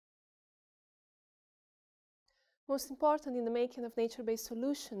Most important in the making of nature-based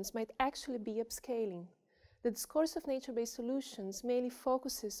solutions might actually be upscaling. The discourse of nature-based solutions mainly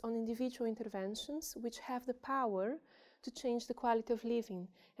focuses on individual interventions which have the power to change the quality of living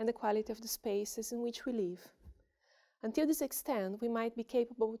and the quality of the spaces in which we live. Until this extent, we might be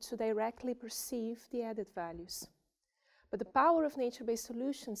capable to directly perceive the added values. But the power of nature-based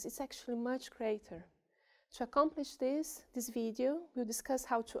solutions is actually much greater. To accomplish this video will discuss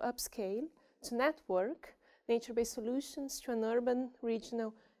how to upscale, to network, nature-based solutions to an urban,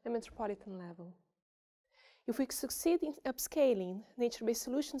 regional, and metropolitan level. If we succeed in upscaling, nature-based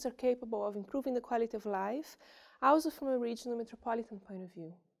solutions are capable of improving the quality of life, also from a regional metropolitan point of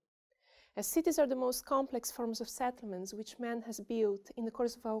view. As cities are the most complex forms of settlements which man has built in the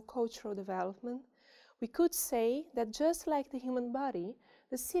course of our cultural development, we could say that just like the human body,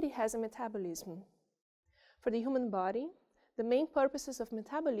 the city has a metabolism. For the human body, the main purposes of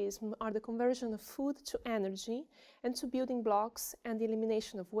metabolism are the conversion of food to energy and to building blocks and the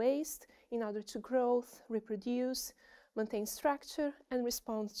elimination of waste in order to grow, reproduce, maintain structure, and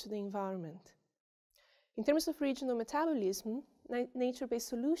respond to the environment. In terms of regional metabolism, nature-based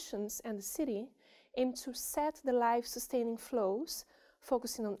solutions and the city aim to set the life-sustaining flows,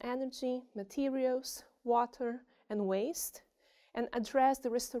 focusing on energy, materials, water, and waste, and address the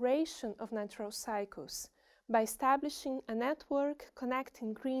restoration of natural cycles by establishing a network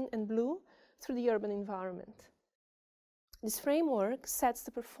connecting green and blue through the urban environment. This framework sets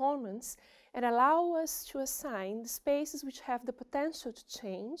the performance and allows us to assign the spaces which have the potential to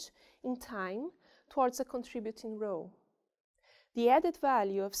change in time towards a contributing role. The added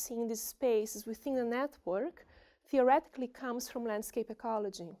value of seeing these spaces within a network theoretically comes from landscape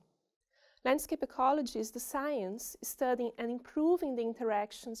ecology. Landscape ecology is the science studying and improving the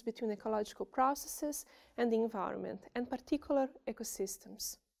interactions between ecological processes and the environment, and particular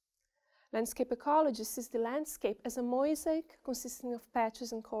ecosystems. Landscape ecology sees the landscape as a mosaic consisting of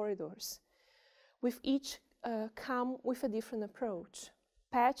patches and corridors, with each come with a different approach.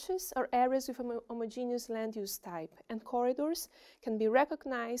 Patches are areas with a homogeneous land use type, and corridors can be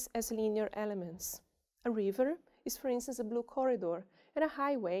recognized as linear elements. A river is, for instance, a blue corridor, and a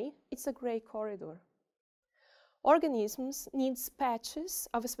highway is a gray corridor. Organisms need patches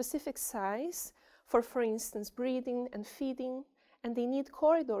of a specific size for instance, breeding and feeding, and they need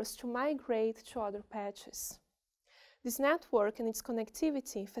corridors to migrate to other patches. This network and its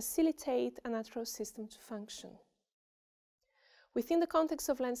connectivity facilitate a natural system to function. Within the context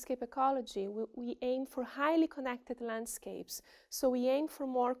of landscape ecology, we aim for highly connected landscapes, so we aim for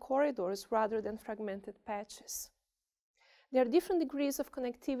more corridors rather than fragmented patches. There are different degrees of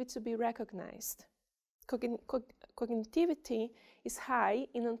connectivity to be recognized. Connectivity is high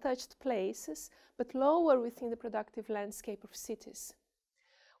in untouched places, but lower within the productive landscape of cities.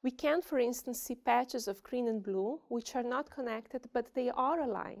 We can, for instance, see patches of green and blue, which are not connected, but they are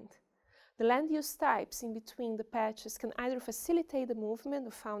aligned. The land use types in between the patches can either facilitate the movement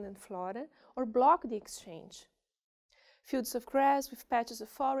of fauna and flora or block the exchange. Fields of grass with patches of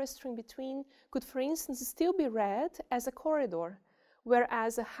forestry in between could, for instance, still be read as a corridor,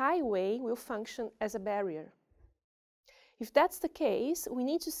 whereas a highway will function as a barrier. If that's the case, we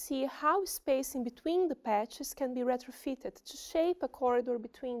need to see how space in between the patches can be retrofitted to shape a corridor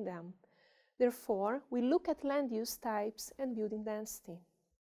between them. Therefore, we look at land use types and building density.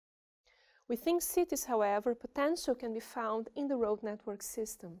 Within cities, however, potential can be found in the road network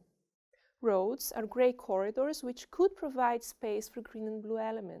system. Roads are gray corridors which could provide space for green and blue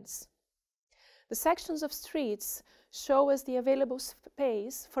elements. The sections of streets show us the available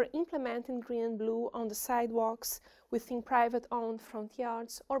space for implementing green and blue on the sidewalks, within private-owned front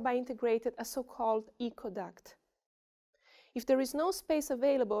yards, or by integrating a so-called eco-duct. If there is no space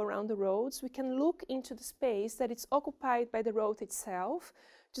available around the roads, we can look into the space that is occupied by the road itself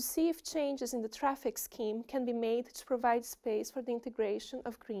to see if changes in the traffic scheme can be made to provide space for the integration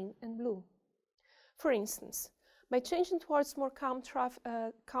of green and blue. For instance, by changing towards more calm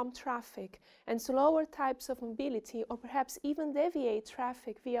traffic and slower types of mobility, or perhaps even deviate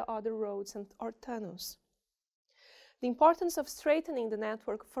traffic via other roads or tunnels. The importance of straightening the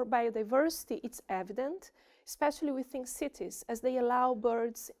network for biodiversity is evident, especially within cities, as they allow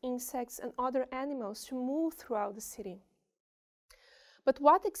birds, insects, and other animals to move throughout the city. But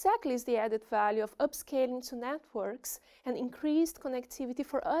what exactly is the added value of upscaling to networks and increased connectivity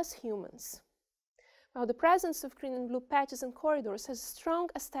for us humans? Well, the presence of green and blue patches and corridors has strong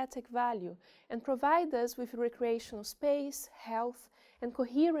aesthetic value and provides us with recreational space, health, and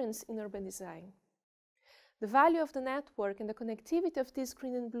coherence in urban design. The value of the network and the connectivity of this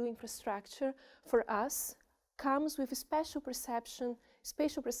green and blue infrastructure for us comes with spatial perception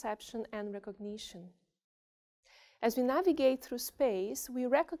and recognition. As we navigate through space, we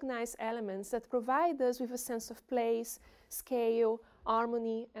recognize elements that provide us with a sense of place, scale,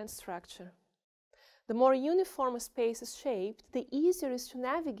 harmony, and structure. The more uniform a space is shaped, the easier it is to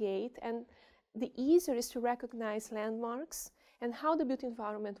navigate and the easier it is to recognize landmarks and how the built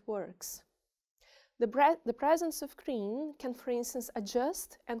environment works. The presence of green can, for instance,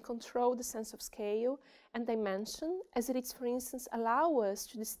 adjust and control the sense of scale and dimension, as it is, for instance, allow us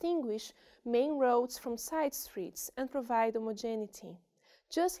to distinguish main roads from side streets and provide homogeneity,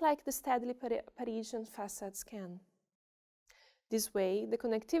 just like the steadily Parisian facades can. This way, the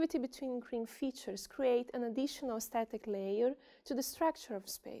connectivity between green features create an additional aesthetic layer to the structure of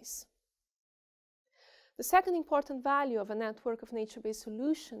space. The second important value of a network of nature-based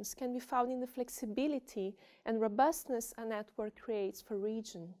solutions can be found in the flexibility and robustness a network creates for a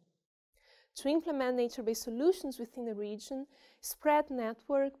region. To implement nature-based solutions within the region, spread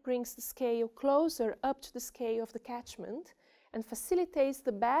network brings the scale closer up to the scale of the catchment and facilitates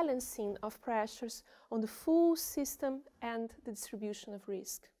the balancing of pressures on the full system and the distribution of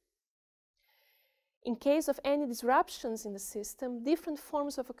risk. In case of any disruptions in the system, different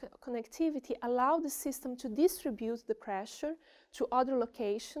forms of connectivity allow the system to distribute the pressure to other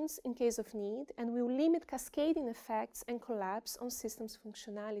locations in case of need and will limit cascading effects and collapse on systems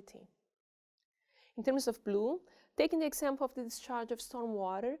functionality. In terms of blue, taking the example of the discharge of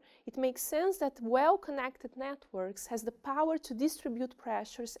stormwater, it makes sense that well-connected networks has the power to distribute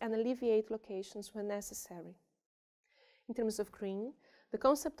pressures and alleviate locations when necessary. In terms of green, the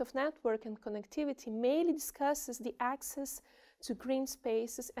concept of network and connectivity mainly discusses the access to green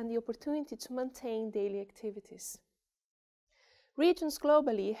spaces and the opportunity to maintain daily activities. Regions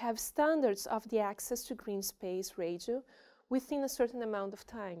globally have standards of the access to green space ratio within a certain amount of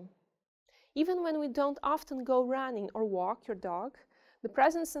time. Even when we don't often go running or walk your dog, the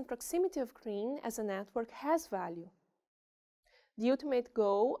presence and proximity of green as a network has value. The ultimate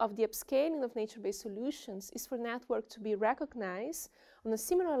goal of the upscaling of nature-based solutions is for network to be recognized on a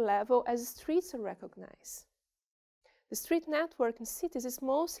similar level as streets are recognized. The street network in cities is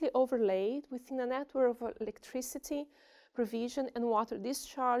mostly overlaid within a network of electricity provision and water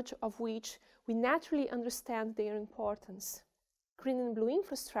discharge, of which we naturally understand their importance. Green and blue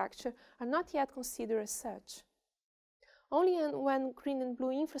infrastructure are not yet considered as such. Only when green and blue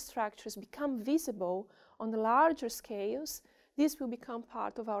infrastructures become visible on the larger scales, this will become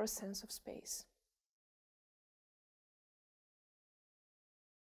part of our sense of space.